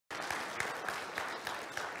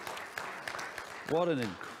What an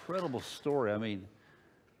incredible story. I mean,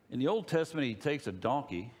 in the Old Testament, he takes a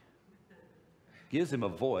donkey, gives him a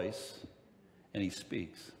voice, and he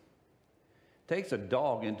speaks. Takes a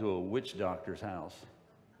dog into a witch doctor's house.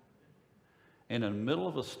 And in the middle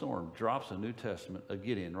of a storm, drops a New Testament, a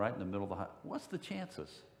Gideon, right in the middle of the house. What's the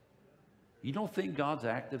chances? You don't think God's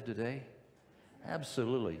active today?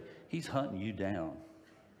 Absolutely. He's hunting you down.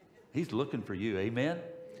 He's looking for you. Amen?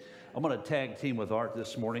 I'm going to tag team with Art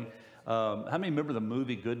this morning. How many remember the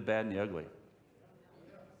movie Good, Bad, and the Ugly?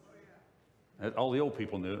 All the old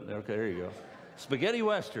people knew it. Okay, there you go. Spaghetti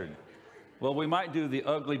Western. Well, we might do the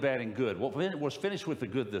ugly, bad, and good. Well, we'll finish with the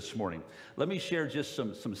good this morning. Let me share just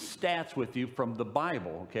some stats with you from the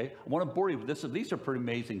Bible, okay? I want to bore you with this. These are pretty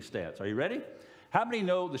amazing stats. Are you ready? How many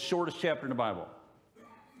know the shortest chapter in the Bible?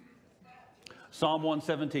 Psalm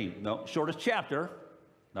 117. No, shortest chapter,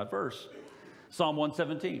 not verse. Psalm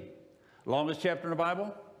 117. Longest chapter in the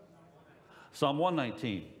Bible? Psalm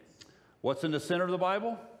 119. What's in the center of the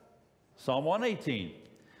Bible? Psalm 118.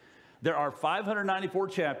 There are 594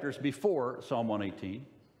 chapters before Psalm 118.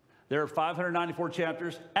 There are 594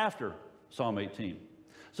 chapters after Psalm 18.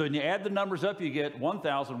 So when you add the numbers up, you get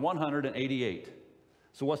 1,188.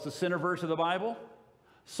 So what's the center verse of the Bible?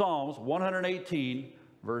 Psalms 118,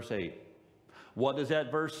 verse 8. What does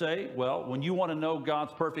that verse say? Well, when you want to know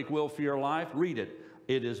God's perfect will for your life, read it.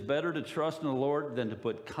 It is better to trust in the Lord than to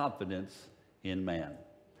put confidence in man.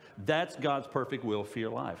 That's God's perfect will for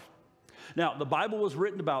your life. Now, the Bible was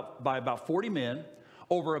written by about 40 men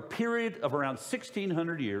over a period of around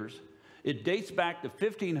 1,600 years. It dates back to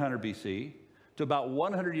 1500 BC to about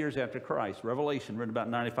 100 years after Christ. Revelation, written about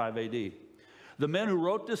 95 AD. The men who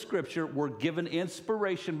wrote this scripture were given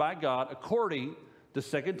inspiration by God according to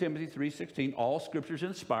 2 Timothy 3:16. All scriptures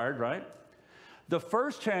inspired, right? The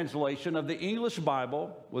first translation of the English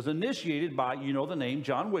Bible was initiated by, you know the name,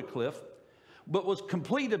 John Wycliffe, but was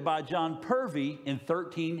completed by John Purvey in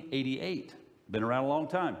 1388. Been around a long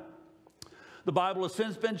time. The Bible has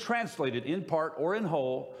since been translated in part or in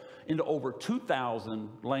whole into over 2,000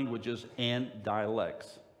 languages and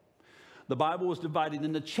dialects. The Bible was divided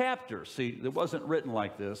into chapters. See, it wasn't written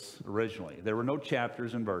like this originally. There were no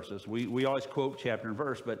chapters and verses. We always quote chapter and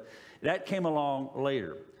verse, but that came along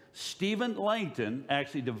later. Stephen Langton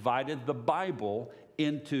actually divided the Bible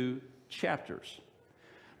into chapters.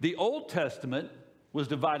 The Old Testament was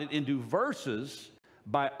divided into verses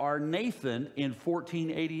by R. Nathan in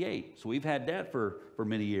 1488. So we've had that for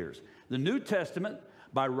many years. The New Testament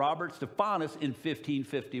by Robert Stephanus in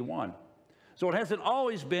 1551. So it hasn't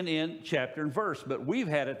always been in chapter and verse, but we've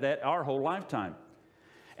had it that our whole lifetime.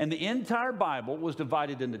 And the entire Bible was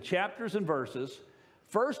divided into chapters and verses,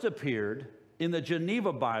 first appeared in the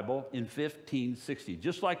Geneva Bible in 1560.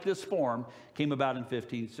 Just like this form came about in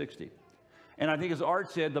 1560. And I think as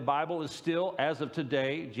Art said, the Bible is still, as of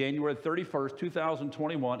today, January 31st,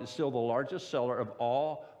 2021, is still the largest seller of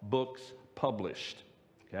all books published.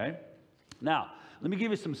 Okay? Now, let me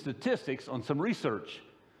give you some statistics on some research.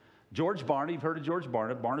 George Barna, you've heard of George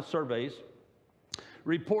Barna, Barna Surveys,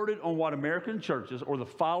 reported on what American churches, or the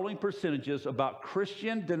following percentages about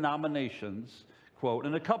Christian denominations, quote,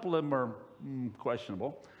 and a couple of them are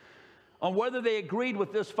questionable, on whether they agreed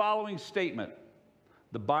with this following statement: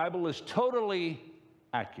 the Bible is totally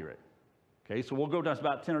accurate. Okay, so we'll go down to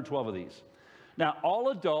about 10 or 12 of these. Now, all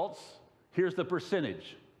adults, here's the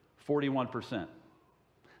percentage, 41%.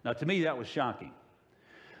 Now, to me, that was shocking.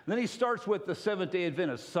 Then he starts with the Seventh-day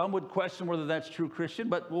Adventists. Some would question whether that's true Christian,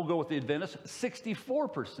 but we'll go with the Adventists,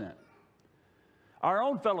 64%. Our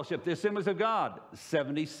own fellowship, the Assemblies of God,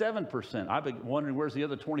 77%. I've been wondering where's the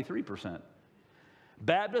other 23%.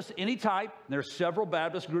 Baptists, any type, there's several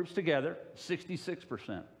Baptist groups together,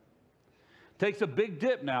 66%. Takes a big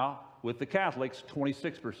dip now with the Catholics,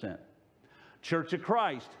 26%. Church of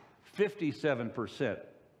Christ, 57%.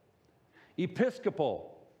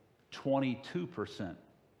 Episcopal, 22%.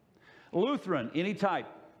 Lutheran, any type,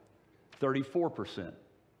 34%.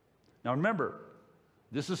 Now remember,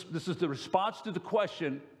 this is the response to the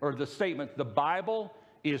question, or the statement, the Bible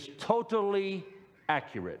is totally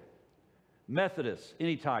accurate. Methodists,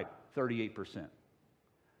 any type, 38%.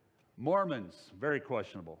 Mormons, very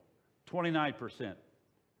questionable, 29%.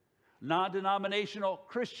 Non-denominational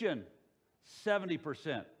Christian,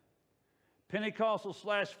 70%. Pentecostal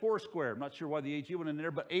 / Foursquare, I'm not sure why the AG went in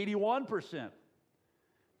there, but 81%.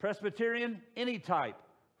 Presbyterian, any type,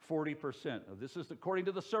 40%. Now, this is according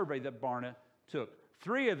to the survey that Barna took.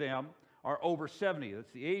 3 of them are over 70.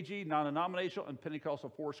 That's the AG, non-denominational, and Pentecostal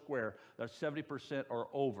Foursquare. That's 70% or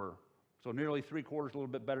over. So nearly 3/4, a little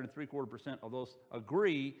bit better than 3/4% of those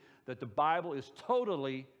agree that the Bible is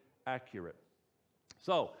totally accurate.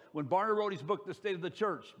 So, when Barna wrote his book, The State of the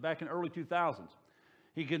Church, back in early 2000s,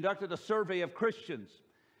 he conducted a survey of Christians.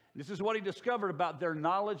 This is what he discovered about their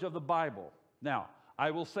knowledge of the Bible. Now,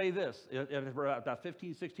 I will say this, about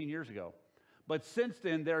 15, 16 years ago, but since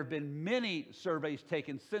then, there have been many surveys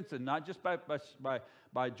taken since then, not just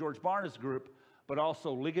by George Barna's group, but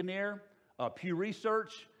also Ligonier, Pew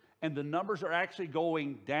Research, and the numbers are actually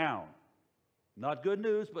going down. Not good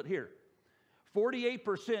news, but here.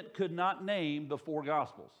 48% could not name the four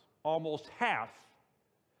Gospels. Almost half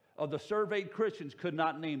of the surveyed Christians could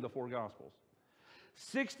not name the four Gospels.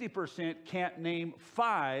 60% can't name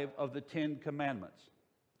 5 of the 10 commandments.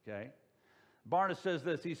 Okay? Barna says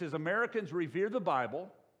this. He says, Americans revere the Bible,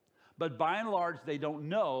 but by and large, they don't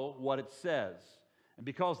know what it says. And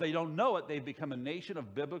because they don't know it, they've become a nation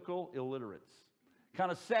of biblical illiterates.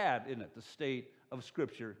 Kind of sad, isn't it, the state of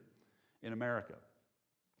Scripture in America.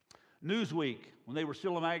 Newsweek, when they were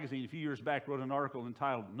still a magazine a few years back, wrote an article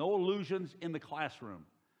entitled, No Illusions in the Classroom.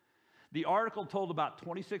 The article told about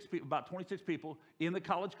 26 people in the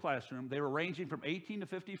college classroom. They were ranging from 18 to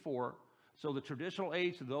 54, so the traditional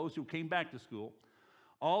age to those who came back to school.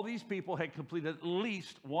 All these people had completed at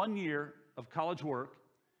least 1 year of college work.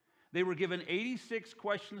 They were given 86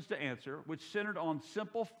 questions to answer, which centered on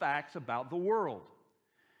simple facts about the world.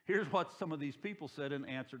 Here's what some of these people said in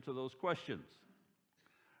answer to those questions.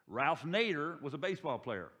 Ralph Nader was a baseball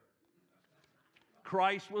player.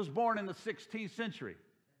 Christ was born in the 16th century.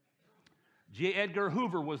 J. Edgar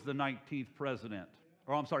Hoover was the 19th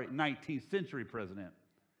century president.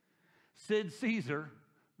 Sid Caesar,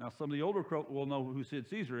 now some of the older will know who Sid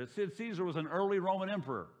Caesar is. Sid Caesar was an early Roman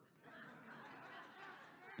emperor.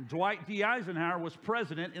 Dwight D. Eisenhower was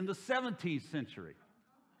president in the 17th century.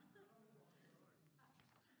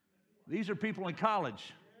 These are people in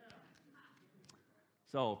college.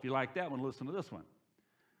 So if you like that one, listen to this one.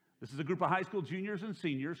 This is a group of high school juniors and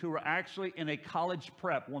seniors who are actually in a college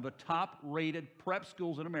prep, one of the top-rated prep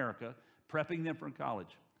schools in America, prepping them for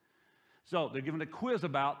college. So they're given a quiz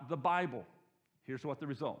about the Bible. Here's what the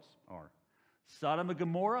results are. Sodom and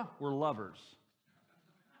Gomorrah were lovers.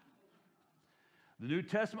 The New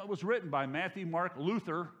Testament was written by Matthew, Mark,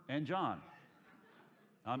 Luther, and John.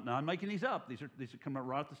 I'm making these up. These are coming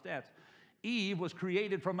right off the stats. Eve was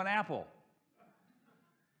created from an apple.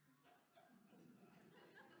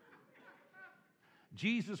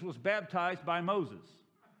 Jesus was baptized by Moses.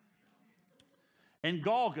 And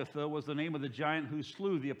Golgotha was the name of the giant who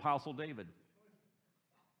slew the apostle David.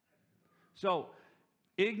 So,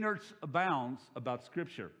 ignorance abounds about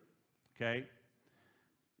Scripture, okay?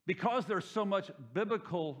 Because there's so much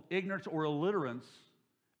biblical ignorance or illiterance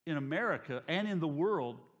in America and in the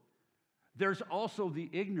world, there's also the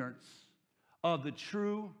ignorance of the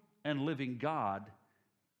true and living God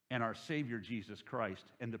and our Savior Jesus Christ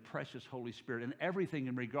and the precious Holy Spirit and everything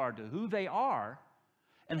in regard to who they are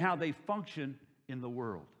and how they function in the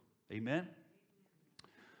world. Amen?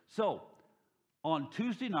 So, on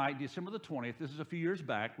Tuesday night, December the 20th, this is a few years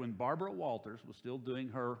back when Barbara Walters was still doing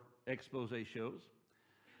her expose shows,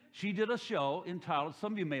 she did a show entitled,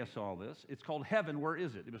 some of you may have saw this, it's called Heaven, Where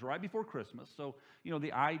Is It? It was right before Christmas, so, you know,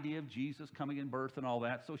 the idea of Jesus coming in birth and all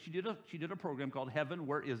that. So she did a program called Heaven,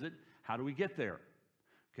 Where Is It? How do we get there?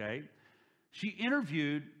 Okay? She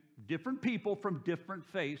interviewed different people from different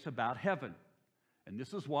faiths about heaven. And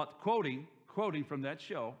this is what, quoting from that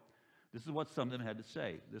show, this is what some of them had to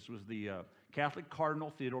say. This was the Catholic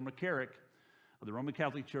Cardinal Theodore McCarrick of the Roman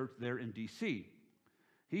Catholic Church there in D.C.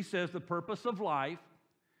 He says, the purpose of life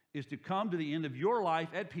is to come to the end of your life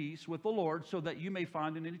at peace with the Lord so that you may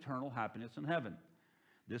find an eternal happiness in heaven.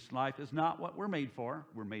 This life is not what we're made for.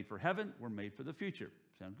 We're made for heaven. We're made for the future.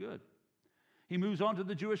 Sound good? He moves on to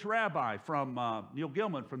the Jewish rabbi from Neil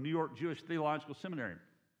Gilman from New York Jewish Theological Seminary.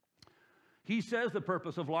 He says the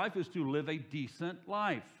purpose of life is to live a decent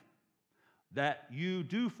life that you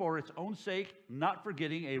do for its own sake, not for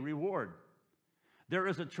getting a reward. There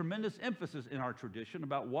is a tremendous emphasis in our tradition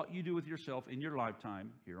about what you do with yourself in your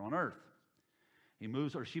lifetime here on earth.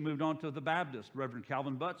 She moved on to the Baptist, Reverend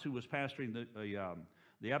Calvin Butts, who was pastoring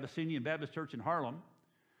the Abyssinian Baptist Church in Harlem,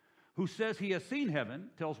 who says he has seen heaven,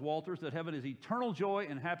 tells Walters that heaven is eternal joy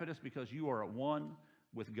and happiness because you are at one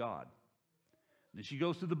with God. Then she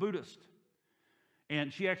goes to the Buddhist,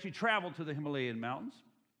 and she actually traveled to the Himalayan mountains,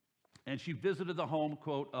 and she visited the home,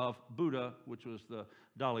 quote, of Buddha, which was the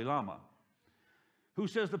Dalai Lama, who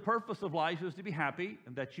says the purpose of life is to be happy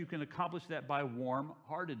and that you can accomplish that by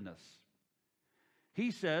warm-heartedness. He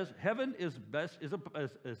says heaven is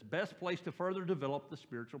best place to further develop the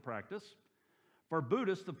spiritual practice. For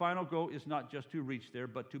Buddhists, the final goal is not just to reach there,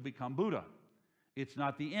 but to become Buddha. It's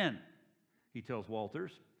not the end, he tells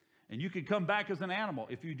Walters. And you could come back as an animal.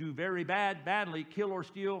 If you do very badly, kill or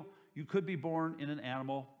steal, you could be born in an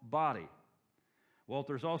animal body.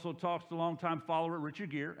 Walters also talks to longtime follower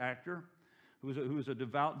Richard Gere, actor, who is a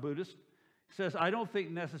devout Buddhist. He says, I don't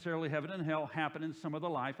think necessarily heaven and hell happen in some of the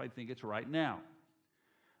life. I think it's right now.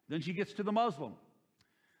 Then she gets to the Muslim.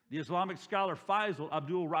 The Islamic scholar Faisal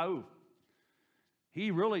Abdul Rauf.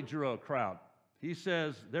 He really drew a crowd. He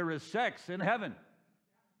says, there is sex in heaven.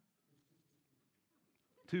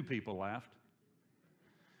 2 people laughed.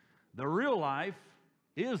 The real life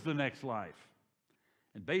is the next life.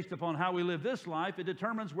 And based upon how we live this life, it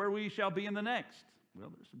determines where we shall be in the next. Well,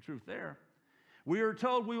 there's some truth there. We are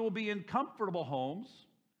told we will be in comfortable homes,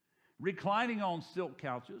 reclining on silk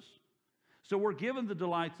couches. So we're given the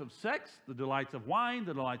delights of sex, the delights of wine,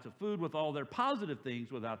 the delights of food, with all their positive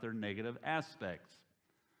things without their negative aspects.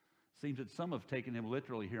 Seems that some have taken him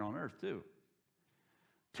literally here on earth too.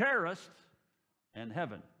 Terrorist and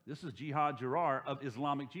heaven. This is Jihad Jarrah of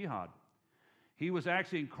Islamic Jihad. He was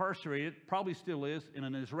actually incarcerated, probably still is, in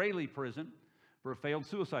an Israeli prison for a failed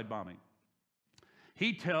suicide bombing.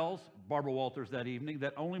 He tells Barbara Walters that evening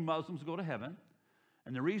that only Muslims go to heaven,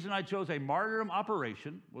 and the reason I chose a martyrdom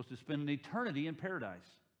operation was to spend an eternity in paradise.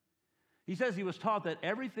 He says he was taught that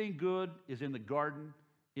everything good is in the garden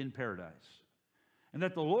in paradise, and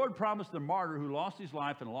that the Lord promised the martyr who lost his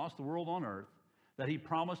life and lost the world on earth, that he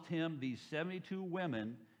promised him these 72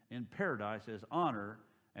 women in paradise as honor,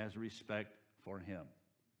 as respect for him.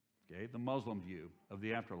 Okay, the Muslim view of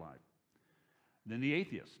the afterlife. Then the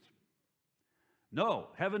atheist. No,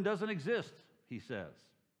 heaven doesn't exist, he says.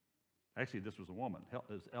 Actually, this was a woman. It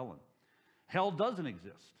was Ellen. Hell doesn't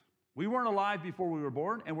exist. We weren't alive before we were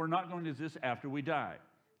born, and we're not going to exist after we die.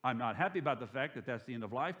 I'm not happy about the fact that that's the end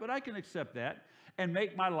of life, but I can accept that and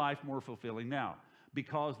make my life more fulfilling now,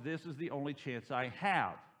 because this is the only chance I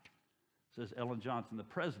have, says Ellen Johnson, the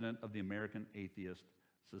president of the American Atheist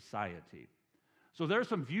Society. So there's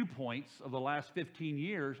some viewpoints of the last 15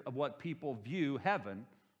 years of what people view heaven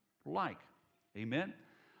like. Amen?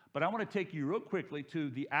 But I want to take you real quickly to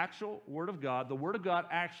the actual Word of God. The Word of God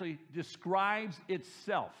actually describes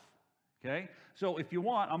itself. Okay? So if you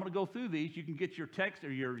want, I'm going to go through these. You can get your text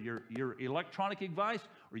or your electronic device,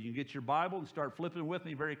 or you can get your Bible and start flipping with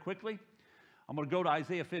me very quickly. I'm going to go to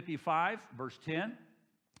Isaiah 55, verse 10,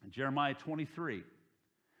 and Jeremiah 23.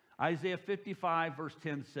 Isaiah 55, verse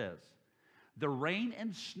 10 says, the rain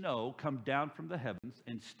and snow come down from the heavens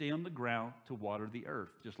and stay on the ground to water the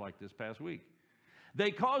earth, just like this past week.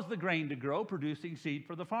 They cause the grain to grow, producing seed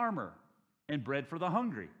for the farmer and bread for the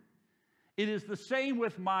hungry. It is the same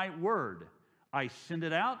with my word. I send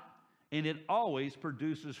it out, and it always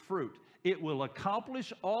produces fruit. It will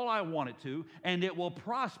accomplish all I want it to, and it will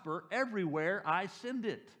prosper everywhere I send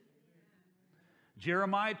it.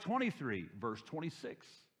 Jeremiah 23, verse 26.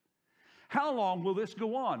 How long will this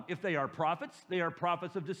go on? If they are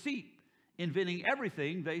prophets of deceit, inventing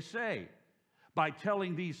everything they say. By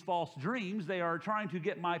telling these false dreams, they are trying to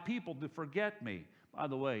get my people to forget me. By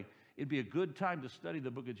the way, it'd be a good time to study the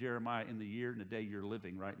book of Jeremiah in the year and the day you're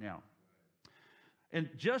living right now. And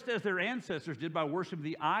just as their ancestors did by worshiping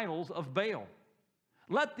the idols of Baal.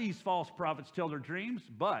 Let these false prophets tell their dreams,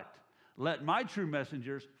 but let my true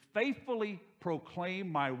messengers faithfully proclaim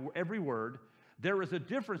my every word. There is a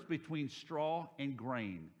difference between straw and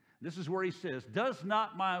grain. This is where he says, does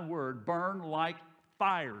not my word burn like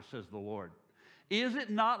fire, says the Lord? Is it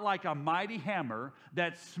not like a mighty hammer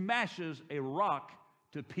that smashes a rock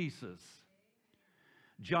to pieces?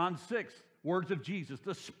 John 6, words of Jesus.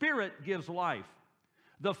 The Spirit gives life.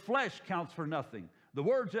 The flesh counts for nothing. The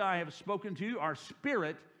words that I have spoken to you are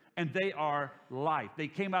spirit, and they are life. They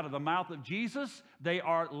came out of the mouth of Jesus. They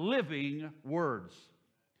are living words.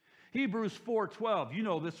 Hebrews 4:12, you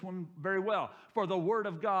know this one very well. For the word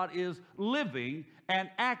of God is living and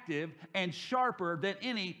active and sharper than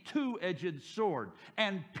any two-edged sword,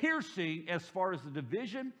 and piercing as far as the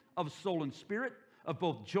division of soul and spirit, of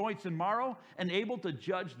both joints and marrow, and able to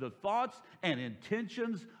judge the thoughts and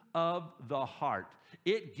intentions of the heart.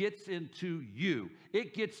 It gets into you.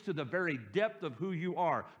 It gets to the very depth of who you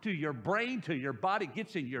are, to your brain, to your body, it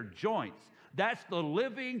gets in your joints. That's the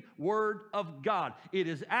living word of God. It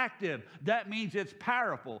is active. That means it's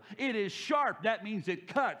powerful. It is sharp. That means it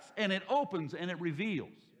cuts and it opens and it reveals.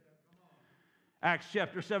 Acts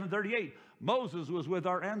chapter 7:38. Moses was with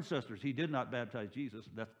our ancestors. He did not baptize Jesus.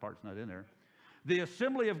 That part's not in there. The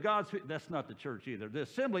assembly of God's people, that's not the church either. The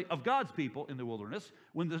assembly of God's people in the wilderness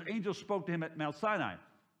when the angel spoke to him at Mount Sinai.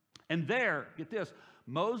 And there, get this,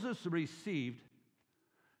 Moses received.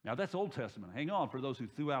 Now, that's Old Testament. Hang on for those who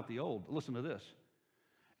threw out the Old. Listen to this.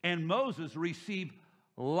 And Moses received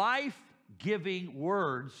life-giving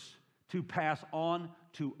words to pass on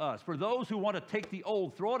to us. For those who want to take the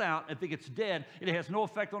old, throw it out, and think it's dead, it has no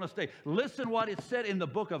effect on us today. Listen what it said in the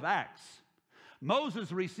book of Acts.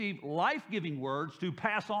 Moses received life-giving words to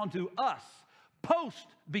pass on to us, post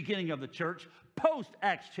beginning of the church, post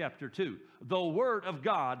Acts chapter 2. The word of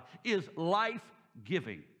God is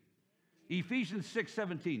life-giving. Ephesians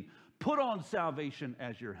 6:17, put on salvation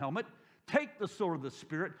as your helmet. Take the sword of the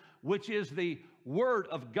Spirit, which is the word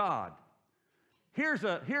of God. Here's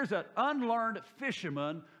an unlearned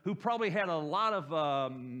fisherman who probably had a lot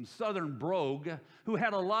of southern brogue, who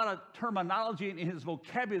had a lot of terminology in his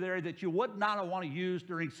vocabulary that you would not want to use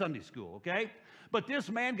during Sunday school, okay? But this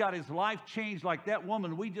man got his life changed like that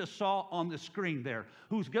woman we just saw on the screen there,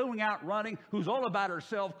 who's going out running, who's all about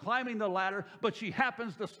herself, climbing the ladder, but she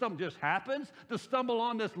happens to stumble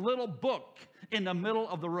on this little book in the middle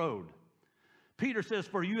of the road. Peter says,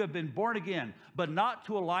 for you have been born again, but not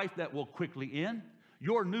to a life that will quickly end.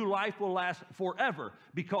 Your new life will last forever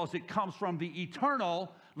because it comes from the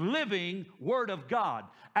eternal, living Word of God.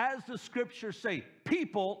 As the Scriptures say,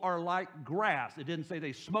 people are like grass. It didn't say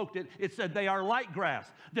they smoked it. It said they are like grass.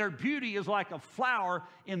 Their beauty is like a flower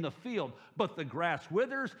in the field, but the grass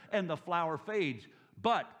withers and the flower fades.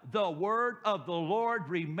 But the word of the Lord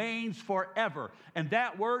remains forever. And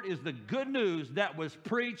that word is the good news that was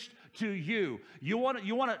preached to you. You want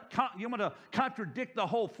to contradict the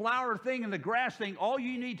whole flower thing and the grass thing. All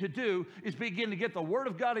you need to do is begin to get the word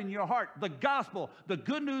of God in your heart, the gospel, the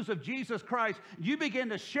good news of Jesus Christ. You begin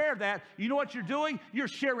to share that. You know what you're doing? You're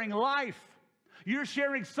sharing life. You're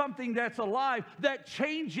sharing something that's alive, that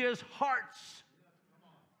changes hearts.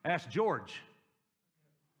 Ask George.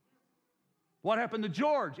 What happened to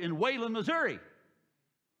George in Wayland, Missouri?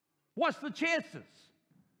 What's the chances?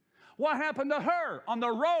 What happened to her on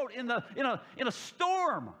the road in a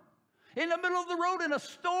storm? In the middle of the road in a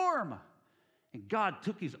storm. And God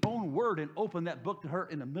took his own word and opened that book to her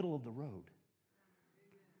in the middle of the road.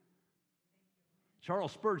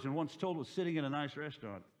 Charles Spurgeon once told us sitting in a nice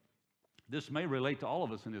restaurant. This may relate to all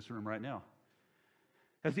of us in this room right now.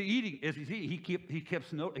 As he's eating, he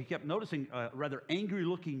kept noticing a rather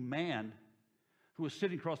angry-looking man who was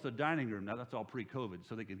sitting across the dining room. Now, that's all pre-COVID,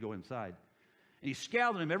 so they could go inside. And he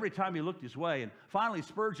scowled at him every time he looked his way. And finally,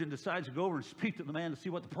 Spurgeon decides to go over and speak to the man to see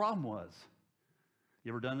what the problem was.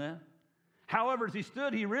 You ever done that? However, as he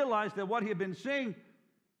stood, he realized that what he had been seeing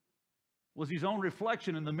was his own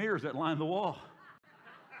reflection in the mirrors that lined the wall.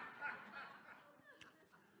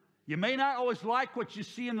 You may not always like what you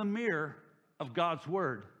see in the mirror of God's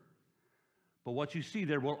Word, but what you see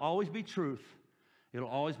there will always be truth. It'll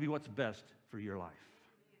always be what's best for your life.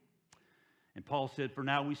 And Paul said, for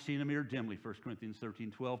now we see in a mirror dimly, 1 Corinthians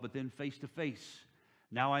 13:12, but then face to face.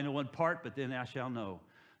 Now I know in part, but then I shall know,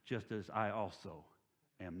 just as I also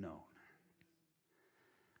am known.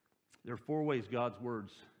 There are 4 ways God's Word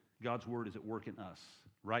is at work in us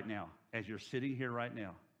right now. As you're sitting here right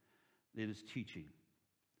now, it is teaching.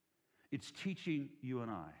 It's teaching you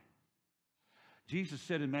and I. Jesus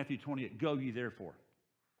said in Matthew 28, go ye therefore.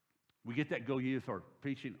 We get that go ye therefore,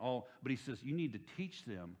 preaching all, but he says you need to teach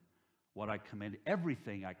them what I commanded,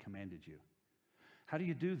 everything I commanded you. How do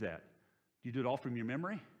you do that? Do you do it all from your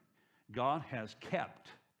memory? God has kept.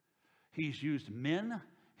 He's used men.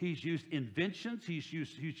 He's used inventions. He's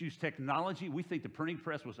used technology. We think the printing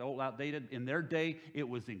press was old, outdated. In their day, it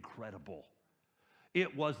was incredible.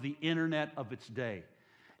 It was the internet of its day.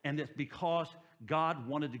 And it's because God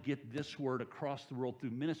wanted to get this word across the world through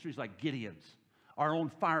ministries like Gideon's, our own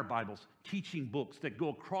fire Bibles, teaching books that go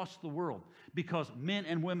across the world, because men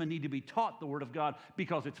and women need to be taught the Word of God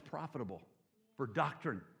because it's profitable for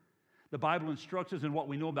doctrine. The Bible instructs us in what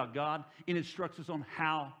we know about God. It instructs us on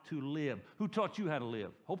how to live. Who taught you how to live?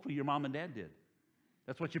 Hopefully your mom and dad did.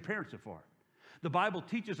 That's what your parents are for. The Bible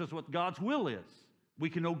teaches us what God's will is. We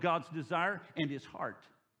can know God's desire and His heart.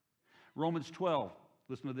 Romans 12.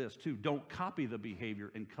 Listen to this, too. Don't copy the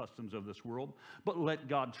behavior and customs of this world, but let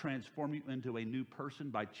God transform you into a new person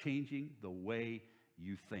by changing the way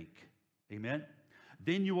you think. Amen?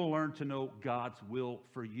 Then you will learn to know God's will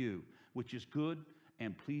for you, which is good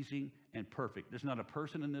and pleasing and perfect. There's not a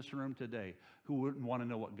person in this room today who wouldn't want to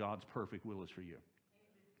know what God's perfect will is for you.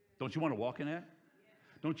 Don't you want to walk in that?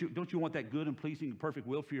 Don't you want that good and pleasing and perfect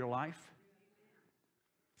will for your life?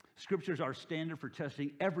 Scripture is our standard for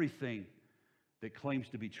testing everything that claims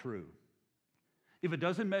to be true. If it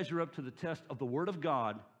doesn't measure up to the test of the Word of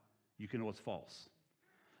God, you can know it's false.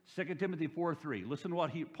 2 Timothy 4:3. Listen to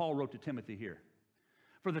what Paul wrote to Timothy here.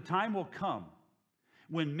 For the time will come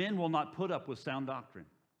when men will not put up with sound doctrine.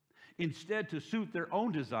 Instead, to suit their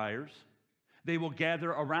own desires, They will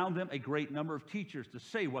gather around them a great number of teachers to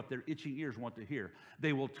say what their itching ears want to hear.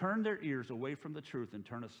 They will turn their ears away from the truth and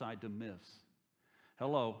turn aside to myths.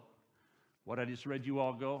 Hello. What I just read you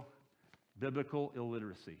all go? Biblical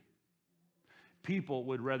illiteracy. People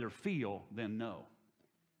would rather feel than know.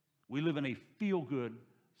 We live in a feel-good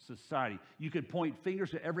society. You could point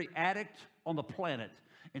fingers to every addict on the planet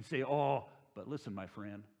and say, oh, but listen, my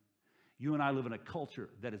friend, you and I live in a culture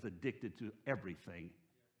that is addicted to everything.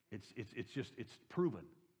 It's proven.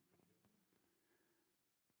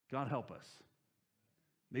 God help us.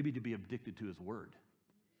 Maybe to be addicted to his word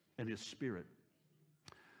and his spirit.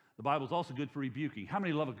 The Bible is also good for rebuking. How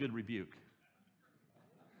many love a good rebuke?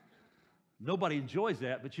 Nobody enjoys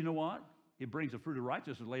that, but you know what? It brings the fruit of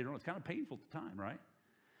righteousness later on. It's kind of painful at the time, right?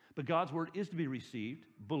 But God's word is to be received,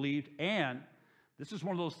 believed, and this is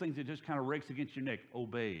one of those things that just kind of rakes against your neck.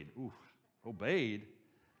 Obeyed. Ooh, obeyed.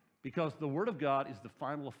 Because the word of God is the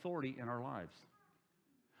final authority in our lives.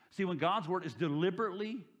 See, when God's word is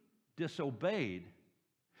deliberately disobeyed,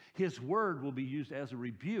 his word will be used as a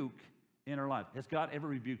rebuke in our life. Has God ever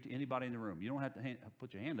rebuked anybody in the room? You don't have to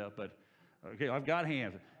put your hand up, but okay, I've got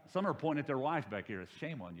hands. Some are pointing at their wife back here. It's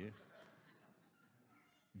shame on you.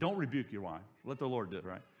 Don't rebuke your wife. Let the Lord do it,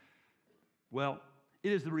 right? Well,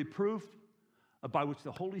 it is the reproof by which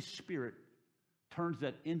the Holy Spirit turns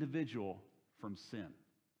that individual from sin.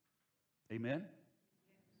 Amen?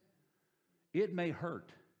 It may hurt,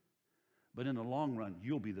 but in the long run,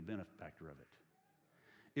 you'll be the benefactor of it.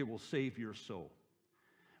 It will save your soul.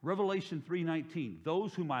 Revelation 3:19,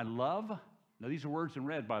 those whom I love, now these are words in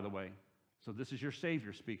red, by the way, so this is your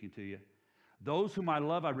Savior speaking to you. Those whom I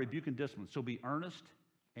love, I rebuke and discipline. So be earnest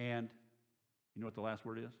and, you know what the last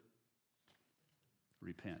word is?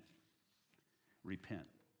 Repent. Repent.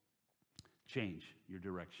 Change your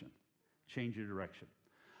direction. Change your direction.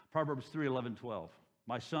 Proverbs 3:11-12.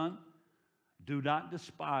 My son, do not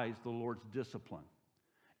despise the Lord's discipline,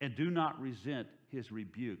 and do not resent his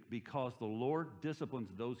rebuke, because the Lord disciplines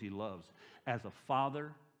those he loves. As a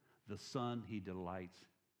father, the son he delights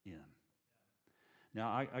in.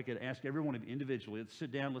 Now, I could ask every one of you individually, let's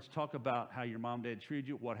sit down, let's talk about how your mom and dad treated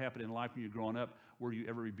you, what happened in life when you were growing up, were you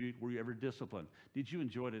ever rebuked, were you ever disciplined? Did you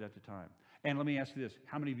enjoy it at the time? And let me ask you this,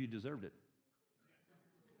 how many of you deserved it?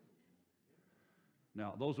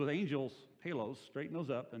 Now, those with angels, halos, straighten those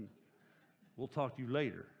up, and we'll talk to you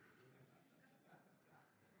later.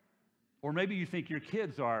 Or maybe you think your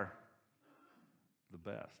kids are the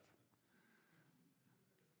best.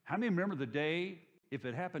 How many remember the day, if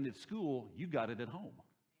it happened at school, you got it at home?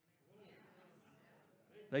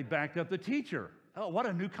 They backed up the teacher. Oh, what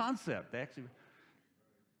a new concept. Actually,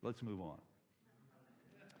 let's move on.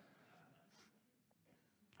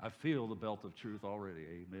 I feel the belt of truth already.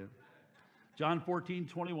 Amen. John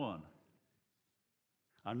 14:21.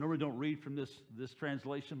 I normally don't read from this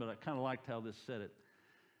translation, but I kind of liked how this said it.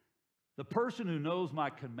 The person who knows my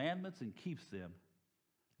commandments and keeps them,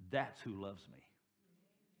 that's who loves me.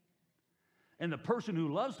 And the person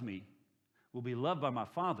who loves me will be loved by my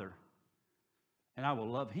Father, and I will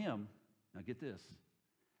love him, now get this,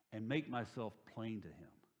 and make myself plain to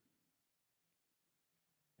him.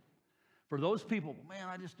 For those people, man,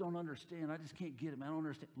 I just don't understand. I just can't get it, man. I don't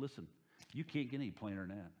understand. Listen, you can't get any plainer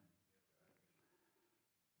than that.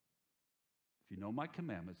 If you know my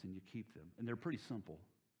commandments and you keep them, and they're pretty simple,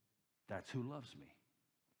 that's who loves me.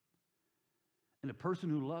 And the person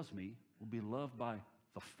who loves me will be loved by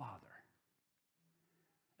the Father.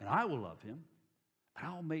 And I will love him, and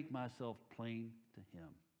I'll make myself plain to him.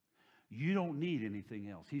 You don't need anything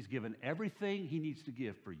else. He's given everything he needs to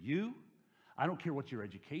give for you. I don't care what your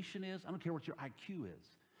education is. I don't care what your IQ is.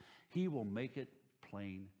 He will make it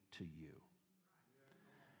plain to you.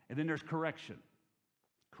 And then there's correction.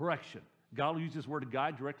 Correction. God will use his word to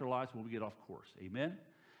guide, direct our lives when we get off course. Amen?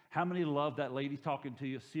 How many love that lady talking to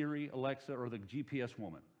you, Siri, Alexa, or the GPS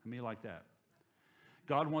woman? How many like that?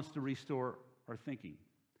 God wants to restore our thinking,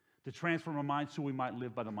 to transform our minds so we might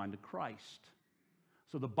live by the mind of Christ.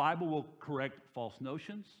 So the Bible will correct false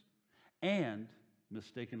notions and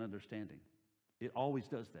mistaken understanding. It always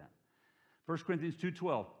does that. 1 Corinthians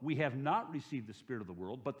 2:12, we have not received the spirit of the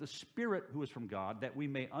world, but the Spirit who is from God, that we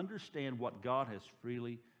may understand what God has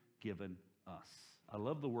freely given us. I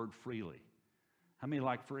love the word freely. How many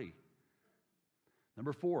like free?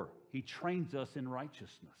 Number 4, he trains us in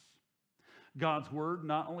righteousness. God's word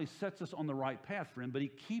not only sets us on the right path, friend, but he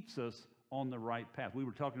keeps us on the right path. We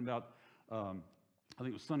were talking about, I think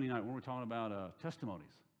it was Sunday night, when we were talking about testimonies.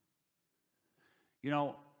 You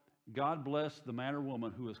know, God bless the man or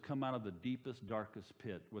woman who has come out of the deepest, darkest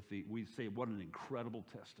pit with we say, what an incredible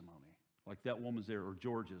testimony. like that woman's there, or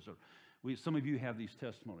George's. Or some of you have these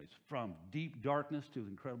testimonies from deep darkness to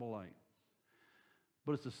incredible light.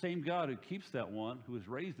 But it's the same God who keeps that one who was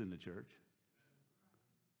raised in the church.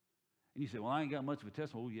 And you say, well, I ain't got much of a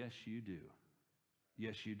testimony. Oh, yes, you do.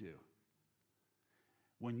 Yes, you do.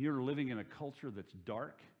 When you're living in a culture that's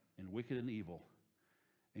dark and wicked and evil,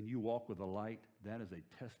 and you walk with the light, that is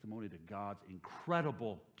a testimony to God's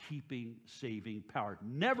incredible keeping, saving power.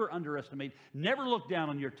 Never underestimate, never look down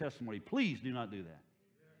on your testimony. Please do not do that.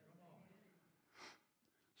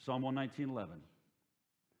 Psalm 119:11.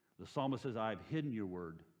 The psalmist says, I have hidden your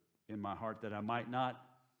word in my heart that I might not.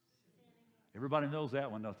 Everybody knows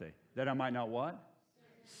that one, don't they? That I might not what?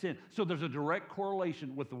 Sin. So there's a direct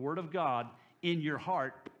correlation with the word of God in your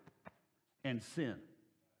heart and sin,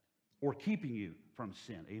 or keeping you from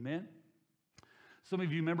sin. Amen? Some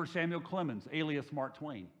of you remember Samuel Clemens, alias Mark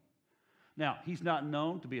Twain. Now, he's not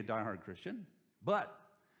known to be a diehard Christian, but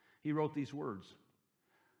he wrote these words.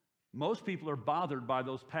 Most people are bothered by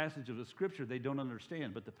those passages of Scripture they don't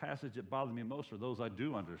understand, but the passage that bother me most are those I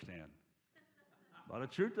do understand. A lot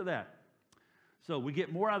of truth to that. So we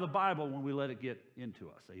get more out of the Bible when we let it get into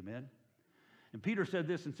us. Amen? And Peter said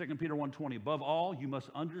this in 2 Peter 1:20, above all, you must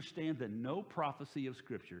understand that no prophecy of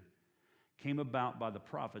Scripture came about by the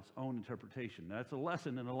prophet's own interpretation. Now, that's a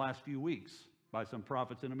lesson in the last few weeks by some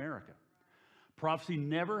prophets in America. Prophecy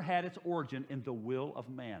never had its origin in the will of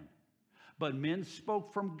man, but men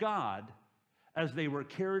spoke from God as they were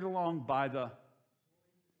carried along by the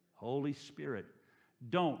Holy Spirit.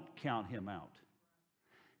 Don't count him out.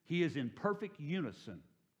 He is in perfect unison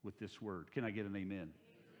with this word. Can I get an amen?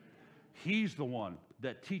 He's the one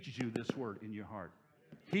that teaches you this word in your heart.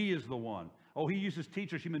 He is the one. Oh, he uses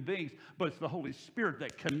teachers, human beings, but it's the Holy Spirit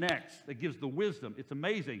that connects, that gives the wisdom. It's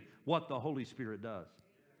amazing what the Holy Spirit does.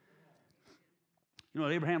 You know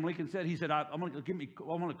what Abraham Lincoln said? He said, I'm going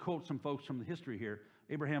to quote some folks from the history here.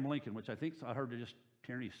 Abraham Lincoln, which I think I heard just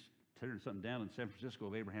tearing something down in San Francisco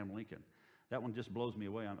of Abraham Lincoln. That one just blows me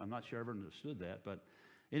away. I'm not sure I ever understood that, but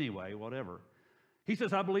anyway, whatever. He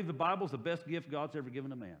says, I believe the Bible is the best gift God's ever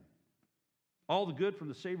given a man. All the good from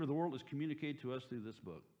the Savior of the world is communicated to us through this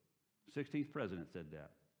book. 16th president said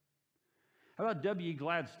that. How about W.E.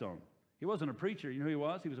 Gladstone? He wasn't a preacher. You know who he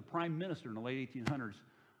was? He was a prime minister in the late 1800s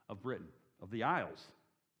of Britain, of the Isles.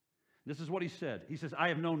 This is what he said. He says, I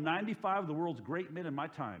have known 95 of the world's great men in my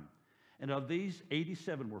time, and of these,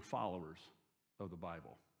 87 were followers of the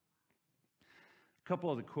Bible. A couple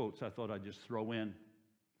other quotes I thought I'd just throw in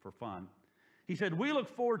for fun. He said, we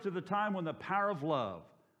look forward to the time when the power of love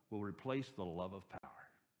will replace the love of power.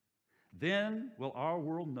 Then will our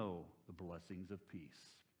world know the blessings of peace.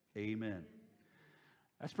 Amen.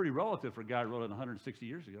 That's pretty relative for a guy who wrote it 160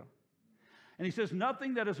 years ago. And he says,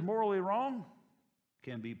 nothing that is morally wrong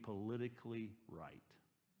can be politically right.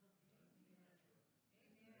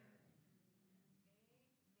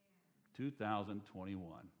 Amen.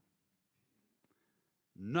 2021.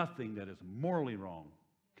 Nothing that is morally wrong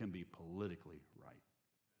can be politically right.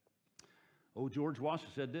 Oh, George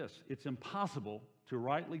Washington said this, it's impossible to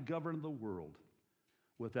rightly govern the world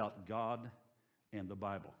without God and the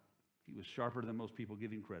Bible. He was sharper than most people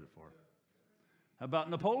give him credit for. How about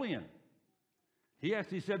Napoleon? He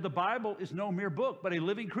actually said the Bible is no mere book, but a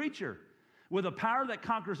living creature with a power that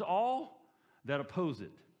conquers all that oppose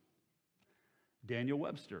it. Daniel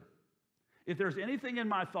Webster. If there's anything in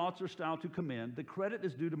my thoughts or style to commend, the credit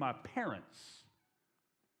is due to my parents.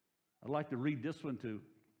 I'd like to read this one to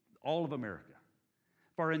all of America,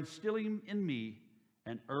 for instilling in me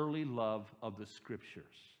an early love of the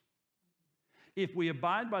Scriptures. If we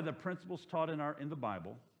abide by the principles taught in the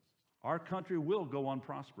Bible, our country will go on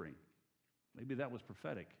prospering. Maybe that was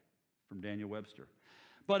prophetic from Daniel Webster.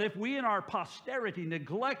 But if we in our posterity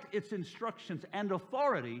neglect its instructions and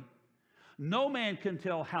authority, no man can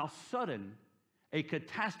tell how sudden a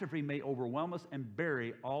catastrophe may overwhelm us and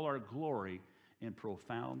bury all our glory in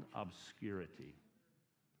profound obscurity.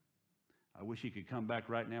 I wish he could come back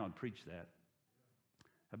right now and preach that.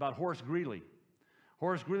 How about Horace Greeley?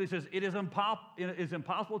 Horace Greeley says, it is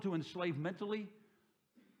impossible to enslave mentally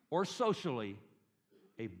or socially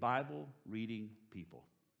a Bible-reading people.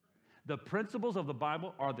 The principles of the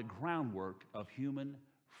Bible are the groundwork of human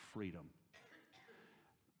freedom.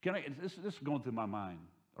 This is going through my mind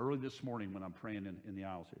early this morning when I'm praying in the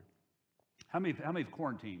aisles here. How many have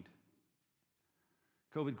quarantined?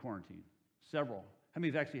 COVID quarantine? Several. How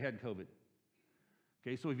many have actually had COVID?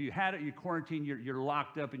 Okay, so if you had it, you quarantine, you're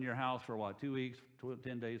locked up in your house for what, 2 weeks,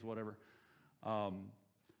 10 days, whatever. How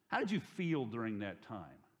did you feel during that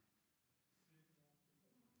time?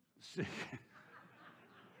 Sick.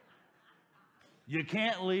 You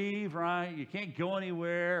can't leave, right? You can't go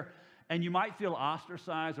anywhere. And you might feel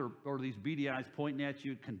ostracized or these beady eyes pointing at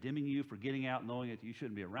you, condemning you for getting out, knowing that you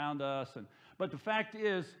shouldn't be around us. But the fact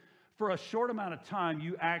is, for a short amount of time,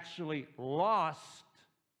 you actually lost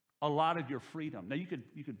a lot of your freedom. Now, you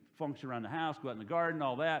could function around the house, go out in the garden,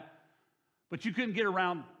 all that, but you couldn't get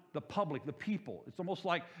around the public, the people. It's almost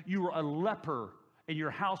like you were a leper and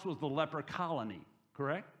your house was the leper colony,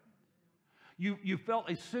 correct? You felt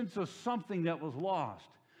a sense of something that was lost.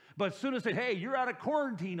 But as soon as they said, hey, you're out of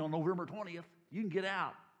quarantine on November 20th, you can get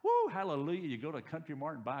out. Woo, hallelujah. You go to Country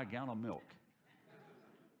Mart and buy a gallon of milk.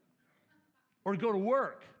 Or go to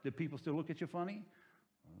work. Did people still look at you funny?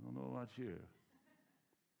 I don't know about you.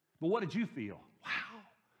 But what did you feel? Wow,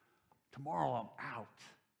 tomorrow I'm out.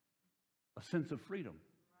 A sense of freedom.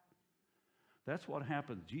 That's what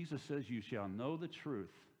happens. Jesus says you shall know the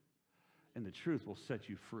truth, and the truth will set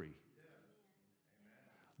you free.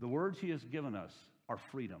 The words he has given us are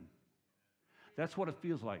freedom. That's what it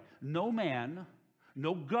feels like. No man,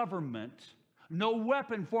 no government, no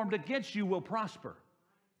weapon formed against you will prosper.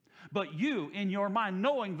 But you, in your mind,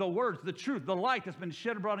 knowing the words, the truth, the light that's been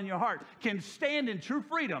shed abroad in your heart, can stand in true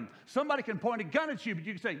freedom. Somebody can point a gun at you, but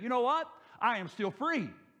you can say, you know what? I am still free.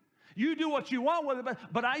 You do what you want with it,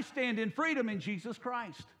 but I stand in freedom in Jesus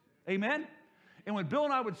Christ. Amen? And when Bill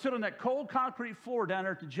and I would sit on that cold concrete floor down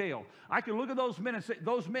there at the jail, I could look at those men and say,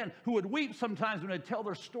 those men who would weep sometimes when they'd tell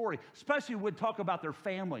their story, especially would talk about their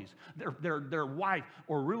families, their wife,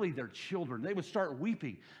 or really their children. They would start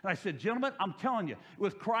weeping. And I said, gentlemen, I'm telling you,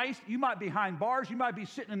 with Christ, you might be behind bars, you might be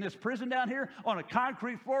sitting in this prison down here on a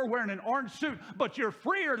concrete floor wearing an orange suit, but you're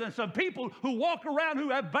freer than some people who walk around who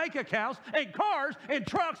have bank accounts and cars and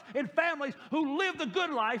trucks and families who live the good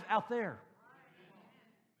life out there.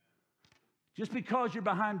 Just because you're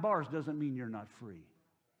behind bars doesn't mean you're not free.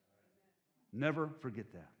 Never forget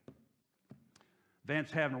that.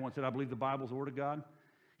 Vance Havner once said, I believe the Bible is the Word of God.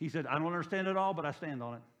 He said, I don't understand it all, but I stand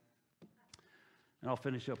on it. And I'll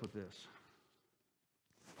finish up with this.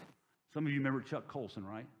 Some of you remember Chuck Colson,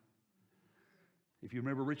 right? If you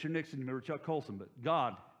remember Richard Nixon, you remember Chuck Colson. But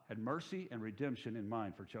God had mercy and redemption in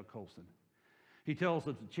mind for Chuck Colson. He tells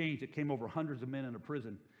us the change that came over hundreds of men in a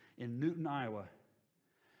prison in Newton, Iowa.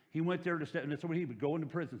 He went there to, and that's where he would go into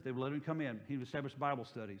prisons. They would let him come in. He would establish Bible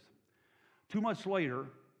studies. 2 months later,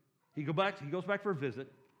 he goes back for a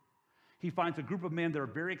visit. He finds a group of men that are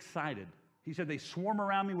very excited. He said, they swarm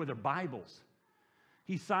around me with their Bibles.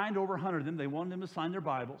 He signed over 100 of them. They wanted them to sign their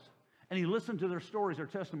Bibles. And he listened to their stories, their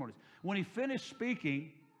testimonies. When he finished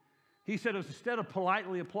speaking, he said, instead of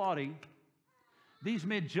politely applauding, these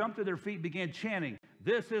men jumped to their feet and began chanting,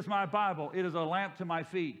 this is my Bible, it is a lamp to my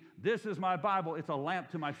feet. This is my Bible, it's a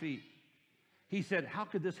lamp to my feet. He said, how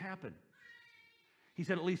could this happen? He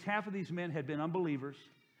said at least half of these men had been unbelievers,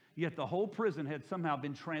 yet the whole prison had somehow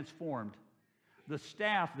been transformed. The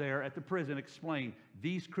staff there at the prison explained,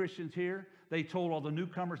 these Christians here, they told all the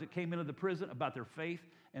newcomers that came into the prison about their faith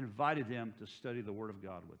and invited them to study the Word of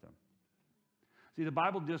God with them. See, the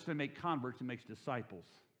Bible doesn't make converts, it makes disciples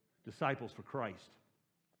for Christ.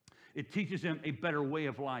 It teaches them a better way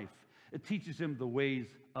of life. It teaches them the ways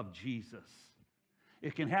of Jesus.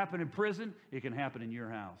 It can happen in prison. It can happen in your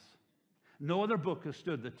house. No other book has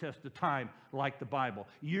stood the test of time like the Bible.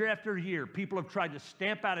 Year after year, people have tried to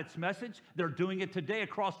stamp out its message. They're doing it today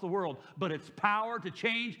across the world. But its power to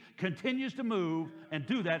change continues to move and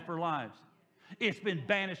do that for lives. It's been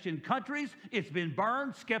banished in countries. It's been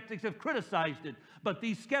burned. Skeptics have criticized it. But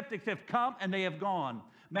these skeptics have come and they have gone.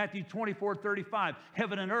 Matthew 24:35,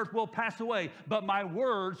 heaven and earth will pass away, but my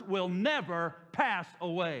words will never pass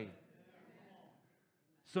away.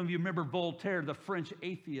 Some of you remember Voltaire, the French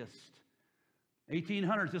atheist.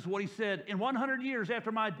 1800s, this is what he said. In 100 years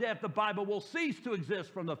after my death, the Bible will cease to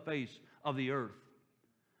exist from the face of the earth.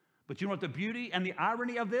 But you know what the beauty and the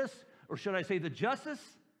irony of this, or should I say the justice,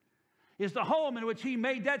 is the home in which he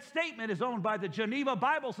made that statement is owned by the Geneva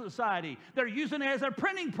Bible Society. They're using it as a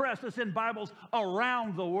printing press to send Bibles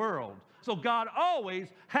around the world. So God always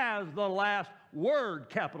has the last word,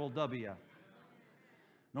 capital W.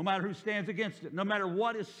 No matter who stands against it, no matter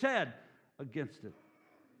what is said against it.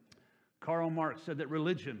 Karl Marx said that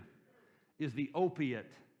religion is the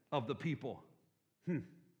opiate of the people. The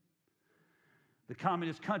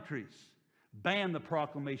communist countries banned the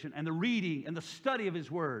proclamation and the reading and the study of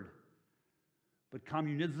his word. But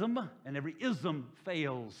communism and every ism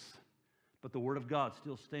fails. But the Word of God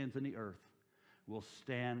still stands in the earth, will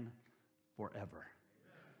stand forever.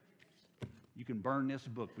 You can burn this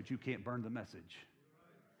book, but you can't burn the message.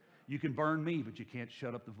 You can burn me, but you can't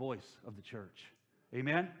shut up the voice of the church.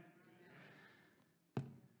 Amen?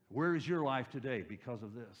 Where is your life today because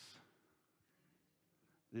of this?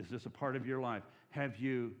 Is this a part of your life? Have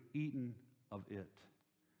you eaten of it?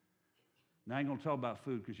 Now, I ain't going to talk about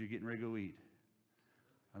food because you're getting ready to go eat.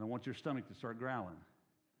 I don't want your stomach to start growling.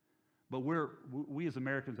 But we as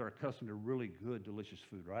Americans are accustomed to really good, delicious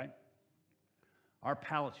food, right? Our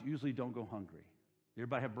palates usually don't go hungry.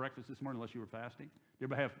 Everybody have breakfast this morning unless you were fasting? Do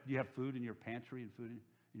you have food in your pantry and food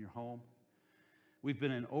in your home? We've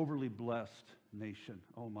been an overly blessed nation.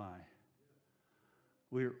 Oh, my.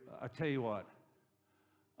 I tell you what,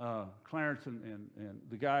 Clarence and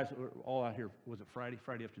the guys were all out here, was it Friday?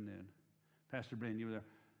 Friday afternoon. Pastor Ben, you were there.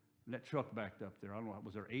 And that truck backed up there. I don't know,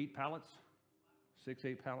 was there 8 pallets? 6,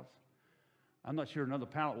 8 pallets? I'm not sure another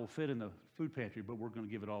pallet will fit in the food pantry, but we're going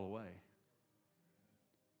to give it all away.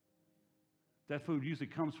 That food usually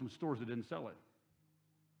comes from stores that didn't sell it.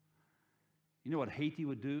 You know what Haiti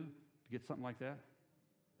would do to get something like that?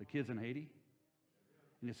 The kids in Haiti?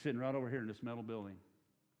 And it's sitting right over here in this metal building.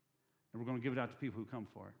 And we're going to give it out to people who come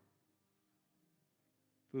for it.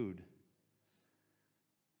 Food.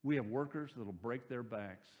 We have workers that will break their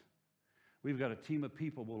backs. We've got a team of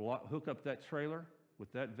people who will hook up that trailer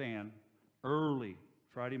with that van early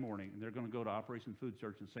Friday morning, and they're going to go to Operation Food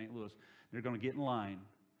Search in St. Louis. They're going to get in line.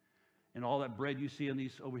 And all that bread you see in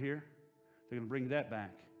these over here, they're going to bring that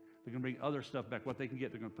back. They're going to bring other stuff back. What they can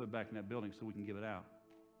get, they're going to put it back in that building so we can give it out.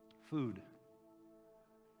 Food.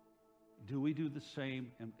 Do we do the same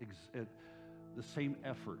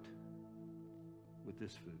effort with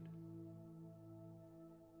this food?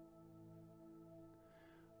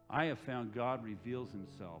 I have found God reveals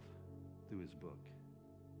himself through his book.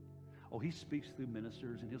 Oh, he speaks through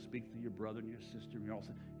ministers, and he'll speak through your brother and your sister, and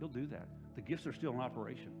he'll do that. The gifts are still in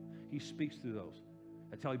operation. He speaks through those.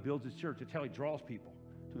 That's how he builds his church. That's how he draws people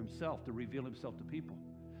to himself, to reveal himself to people.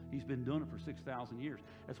 He's been doing it for 6,000 years.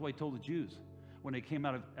 That's why he told the Jews when they came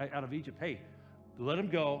out of Egypt, hey, let them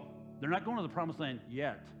go. They're not going to the promised land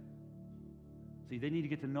yet. See, they need to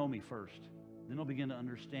get to know me first. Then they'll begin to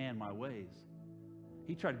understand my ways.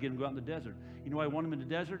 He tried to get them to go out in the desert. You know why I want them in the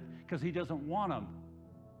desert? Because he doesn't want them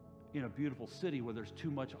in a beautiful city where there's too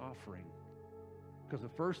much offering. Because the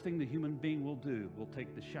first thing the human being will do will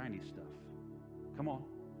take the shiny stuff. Come on.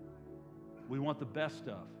 We want the best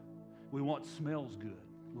stuff. We want smells good,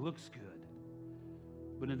 looks good.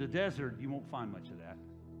 But in the desert, you won't find much of that.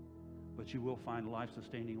 But you will find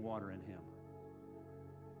life-sustaining water in him.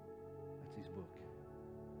 That's his book.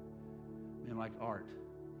 Men like Art,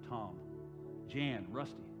 Tom, Jan,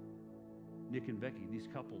 Rusty, Nick and Becky, these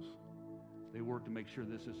couples, they work to make sure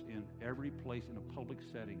this is in every place in a public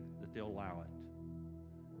setting that they'll allow it.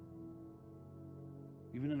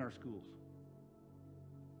 Even in our schools.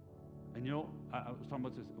 And you know, I was talking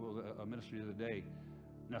about this with a ministry the other day.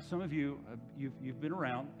 Now, some of you, you've been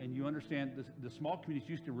around and you understand the small communities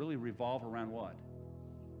used to really revolve around what?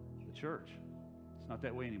 The church. It's not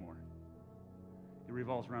that way anymore. It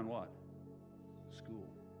revolves around what? School.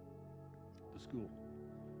 The school.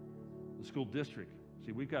 The school district.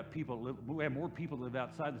 See, we've got people, we have more people that live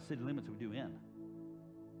outside the city limits than we do in.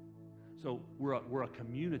 So we're a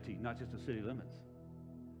community, not just the city limits.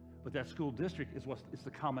 But that school district it's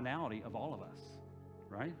the commonality of all of us,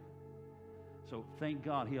 right? So thank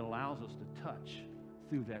God he allows us to touch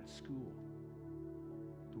through that school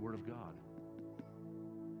the Word of God.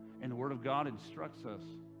 And the Word of God instructs us,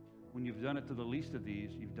 when you've done it to the least of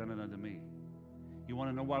these, you've done it unto me. You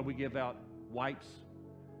want to know why we give out wipes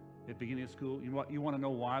at the beginning of school? You want to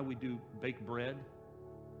know why we do baked bread?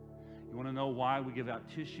 You want to know why we give out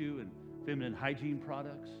tissue and feminine hygiene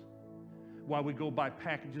products? Why we go buy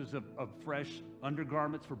packages of fresh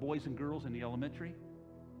undergarments for boys and girls in the elementary?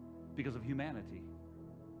 Because of humanity.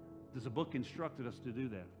 There's a book instructed us to do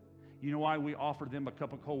that. You know why we offer them a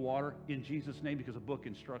cup of cold water in Jesus' name? Because a book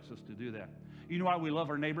instructs us to do that. You know why we love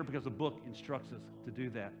our neighbor? Because a book instructs us to do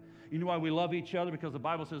that. You know why we love each other? Because the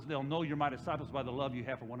Bible says they'll know you're my disciples by the love you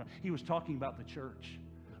have for one another. He was talking about the church.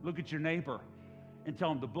 Look at your neighbor and tell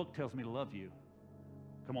him the book tells me to love you.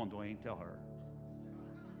 Come on, Dwayne, tell her.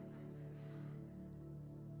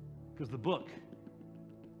 Because the book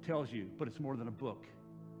tells you, but it's more than a book.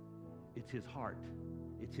 It's his heart.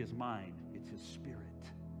 It's his mind. It's his spirit.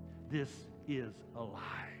 This is alive.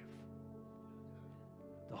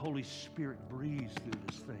 The Holy Spirit breathes through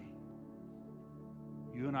this thing.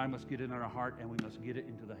 You and I must get it in our heart, and we must get it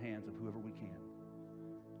into the hands of whoever we can.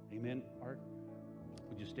 Amen, Art?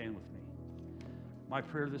 Would you stand with me? My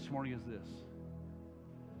prayer this morning is this.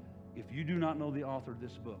 If you do not know the author of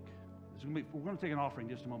this book, we're going to take an offering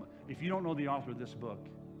in just a moment. If you don't know the author of this book,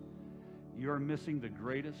 you're missing the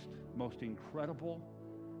greatest, most incredible,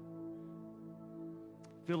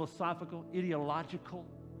 philosophical, ideological,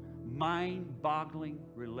 mind-boggling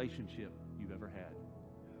relationship you've ever had.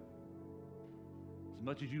 as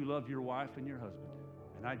much as you love your wife and your husband,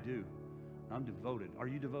 and I do, I'm devoted. Are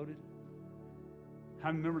you devoted? How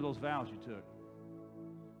many remember those vows you took?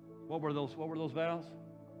 What were those vows?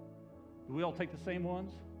 Do we all take the same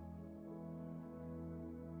ones?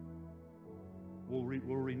 We'll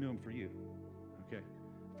renew them for you. Okay.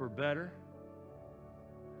 For better,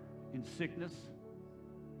 in sickness,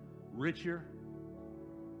 richer,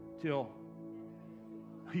 till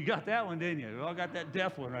you got that one, didn't you? I got that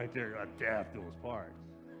death one right there. Death to his part.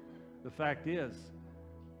 The fact is,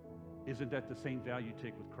 isn't that the same vow you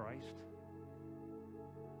take with Christ?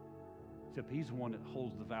 Except he's the one that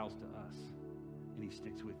holds the vows to us, and he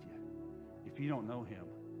sticks with you. If you don't know him,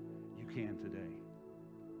 you can today.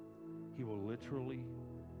 He will literally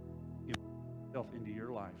give himself into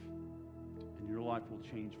your life, and your life will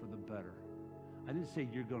change for the better. I didn't say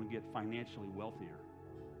you're going to get financially wealthier.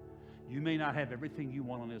 You may not have everything you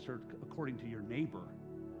want on this earth according to your neighbor,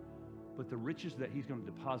 but the riches that he's going to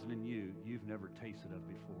deposit in you, you've never tasted of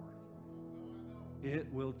before.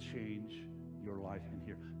 It will change your life in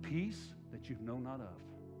here. Peace that you've known not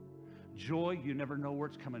of. Joy, you never know where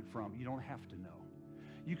it's coming from. You don't have to know.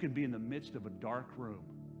 You can be in the midst of a dark room.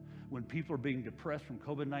 When people are being depressed from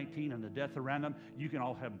COVID-19 and the death around them, you can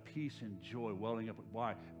all have peace and joy welling up.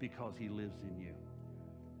 Why? Because he lives in you.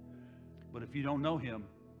 But if you don't know him,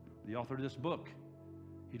 the author of this book,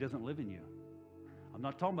 he doesn't live in you. I'm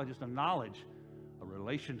not talking about just a knowledge, a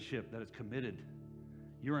relationship that is committed.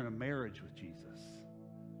 You're in a marriage with Jesus.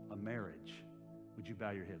 A marriage. Would you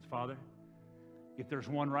bow your heads? Father, if there's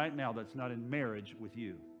one right now that's not in marriage with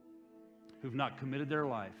you, who've not committed their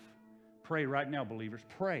life, pray right now, believers.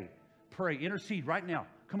 Pray. Pray. Intercede right now.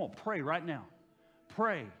 Come on, pray right now.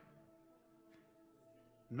 Pray.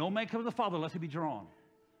 No man comes to the Father unless he be drawn.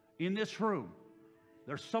 In this room,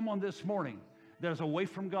 there's someone this morning that is away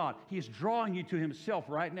from God. He is drawing you to himself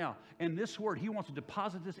right now. And this word, he wants to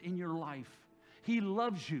deposit this in your life. He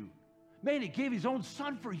loves you. Man, he gave his own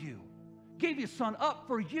son for you. Gave his son up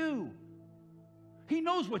for you. He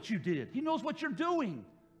knows what you did. He knows what you're doing.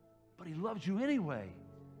 But he loves you anyway.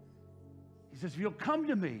 He says, if you'll come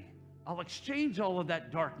to me, I'll exchange all of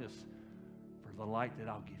that darkness for the light that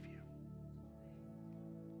I'll give you.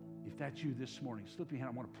 If that's you this morning, slip your hand.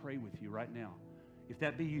 I want to pray with you right now. If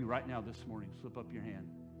that be you right now this morning, slip up your hand.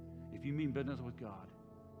 If you mean business with God.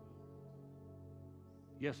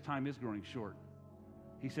 Yes, time is growing short.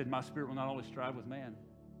 He said, my spirit will not always strive with man.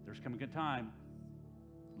 There's coming a time.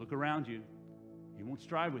 Look around you. He won't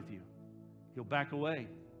strive with you. He'll back away.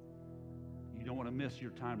 You don't want to miss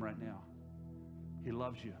your time right now. He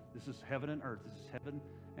loves you. This is heaven and earth. This is heaven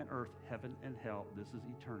and earth, heaven and hell. This is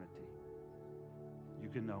eternity. You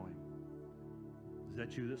can know him. Is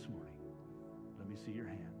that you this morning? Let me see your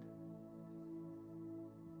hand.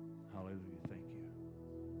 Hallelujah. Thank you.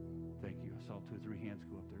 Thank you. I saw 2 or 3 hands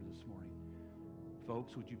go up there this morning.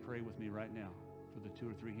 Folks, would you pray with me right now for the 2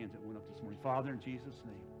 or 3 hands that went up this morning? Father, in Jesus'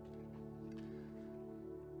 name.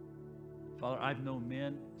 Father, I've known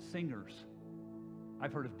men, singers.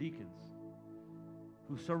 I've heard of deacons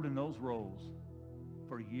who served in those roles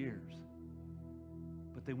for years.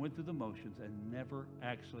 But they went through the motions and never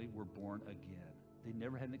actually were born again. They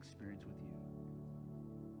never had an experience with you.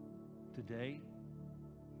 Today,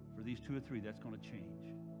 for these 2 or 3, that's going to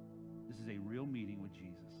change. This is a real meeting with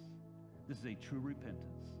Jesus. This is a true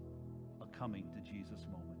repentance, a coming to Jesus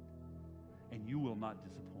moment. And you will not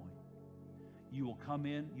disappoint. You will come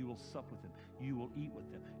in, you will sup with them, you will eat with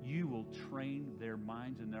them, you will train their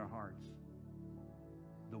minds and their hearts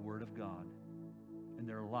the Word of God, and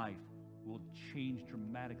their life will change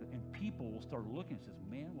dramatically. And people will start looking and says,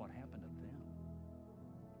 man, what happened to them?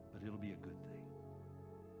 But it'll be a good thing.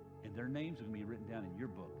 And their names are going to be written down in your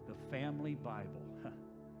book, the family Bible.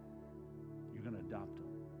 You're going to adopt them.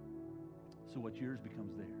 So what's yours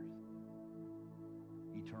becomes theirs.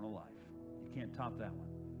 Eternal life. You can't top that one.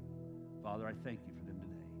 Father, I thank you for them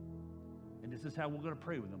today. And this is how we're going to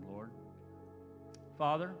pray with them, Lord.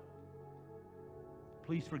 Father,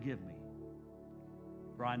 please forgive me,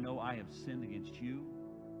 for I know I have sinned against you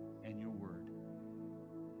and your word.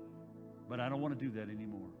 But I don't want to do that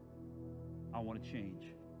anymore. I want to change.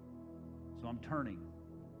 So I'm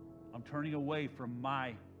turning away from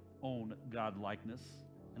my own God-likeness,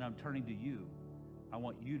 and I'm turning to you. I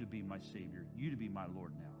want you to be my Savior, you to be my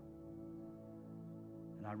Lord now.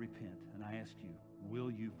 And I repent, and I ask you,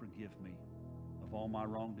 will you forgive me of all my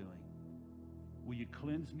wrongdoing? Will you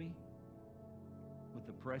cleanse me with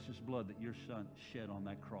the precious blood that your son shed on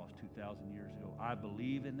that cross 2,000 years ago? I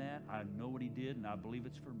believe in that. I know what he did, and I believe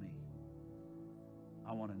it's for me.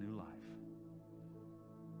 I want a new life.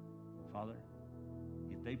 Father,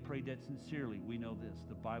 if they prayed that sincerely, we know this.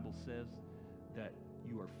 The Bible says that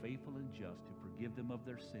you are faithful and just to forgive them of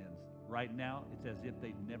their sins. Right now, it's as if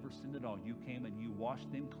they've never sinned at all. You came and you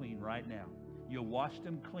washed them clean right now. You washed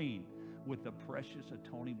them clean with the precious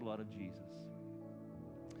atoning blood of Jesus.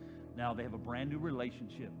 Now they have a brand new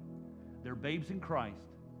relationship. They're babes in Christ.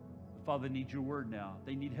 Father, they need your word now.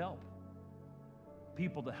 They need help.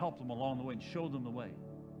 People to help them along the way and show them the way.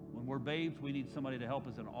 When we're babes, we need somebody to help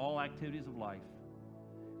us in all activities of life.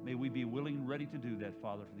 May we be willing and ready to do that,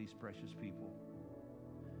 Father, for these precious people.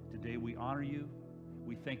 Today we honor you.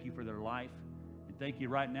 We thank you for their life. And thank you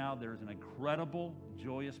right now. There's an incredible,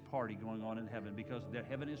 joyous party going on in heaven because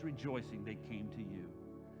heaven is rejoicing they came to you.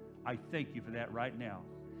 I thank you for that right now.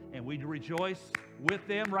 And we rejoice with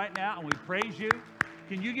them right now, and we praise you.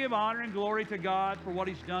 Can you give honor and glory to God for what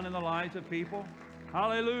he's done in the lives of people?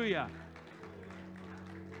 Hallelujah.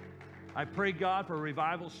 I pray, God, for a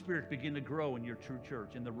revival spirit begin to grow in your true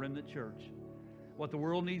church, in the remnant church. What the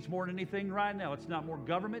world needs more than anything right now, it's not more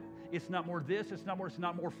government, it's not more this, it's not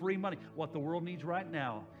more free money. What the world needs right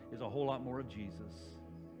now is a whole lot more of Jesus.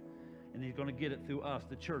 And he's going to get it through us.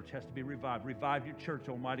 The church has to be revived. Revive your church,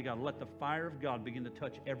 Almighty God. Let the fire of God begin to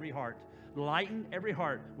touch every heart. Lighten every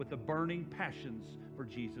heart with the burning passions for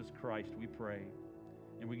Jesus Christ, we pray.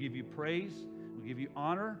 And we give you praise, we give you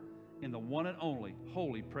honor in the one and only,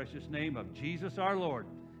 holy, precious name of Jesus our Lord.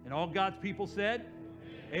 And all God's people said,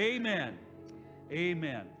 amen.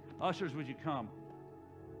 Amen. Ushers, would you come?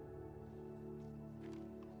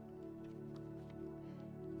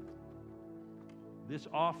 This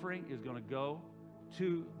offering is going to go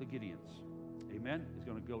to the Gideons. Amen? It's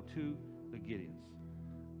going to go to the Gideons.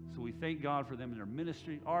 So we thank God for them and their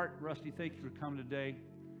ministry. Art, Rusty, thank you for coming today.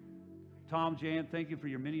 Tom, Jan, thank you for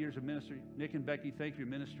your many years of ministry. Nick and Becky, thank you for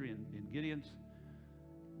your ministry in Gideons.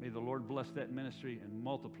 May the Lord bless that ministry and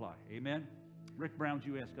multiply. Amen? Rick Brown, would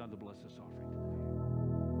you ask God to bless this offering today?